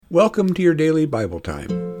Welcome to your daily Bible time.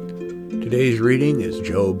 Today's reading is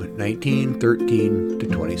Job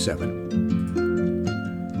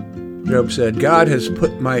 19:13-27. Job said, God has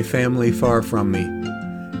put my family far from me,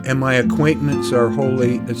 and my acquaintance are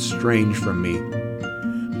wholly estranged from me.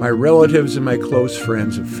 My relatives and my close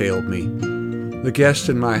friends have failed me. The guests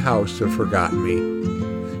in my house have forgotten me.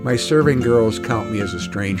 My serving girls count me as a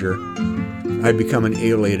stranger. I become an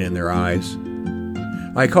alien in their eyes.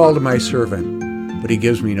 I call to my servant, but he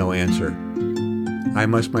gives me no answer. I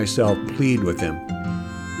must myself plead with him.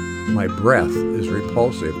 My breath is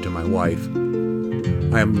repulsive to my wife.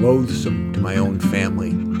 I am loathsome to my own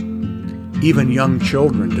family. Even young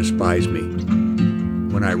children despise me.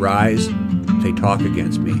 When I rise, they talk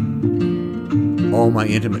against me. All my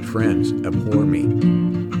intimate friends abhor me,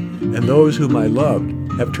 and those whom I loved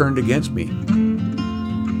have turned against me.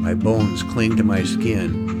 My bones cling to my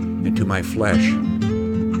skin and to my flesh,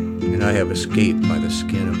 and I have escaped by the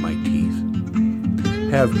skin of my teeth.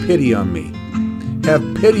 Have pity on me.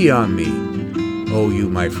 Have pity on me, O you,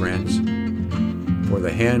 my friends, for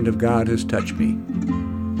the hand of God has touched me.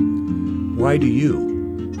 Why do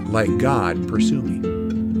you, like God, pursue me,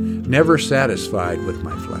 never satisfied with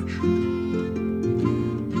my flesh?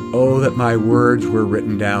 Oh, that my words were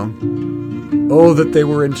written down. Oh, that they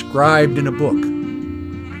were inscribed in a book.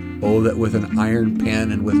 Oh, that with an iron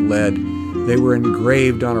pen and with lead they were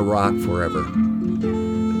engraved on a rock forever.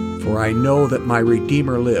 For I know that my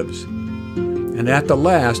Redeemer lives, and at the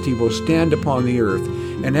last he will stand upon the earth,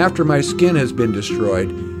 and after my skin has been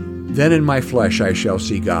destroyed, then in my flesh I shall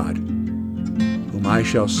see God, whom I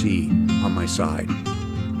shall see on my side,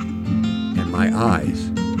 and my eyes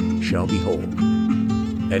shall behold,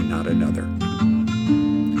 and not another.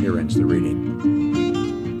 Here ends the reading.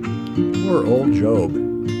 Poor old Job.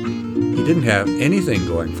 He didn't have anything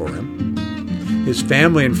going for him. His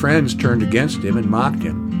family and friends turned against him and mocked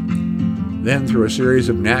him. Then, through a series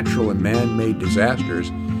of natural and man-made disasters,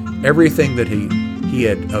 everything that he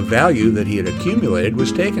had of value that he had accumulated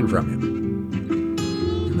was taken from him.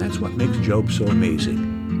 And that's what makes Job so amazing.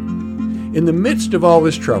 In the midst of all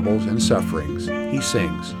his troubles and sufferings, he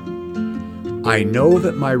sings, I know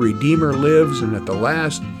that my Redeemer lives, and at the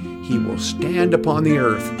last he will stand upon the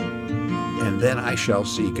earth, and then I shall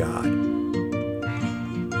see God.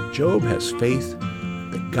 Job has faith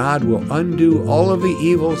that God will undo all of the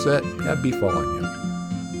evils that have befallen him.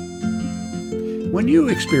 When you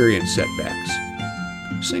experience setbacks,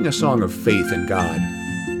 sing a song of faith in God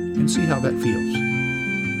and see how that feels.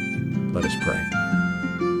 Let us pray.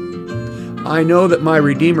 I know that my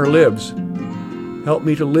Redeemer lives. Help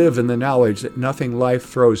me to live in the knowledge that nothing life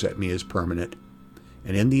throws at me is permanent,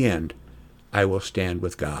 and in the end, I will stand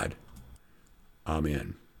with God.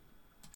 Amen.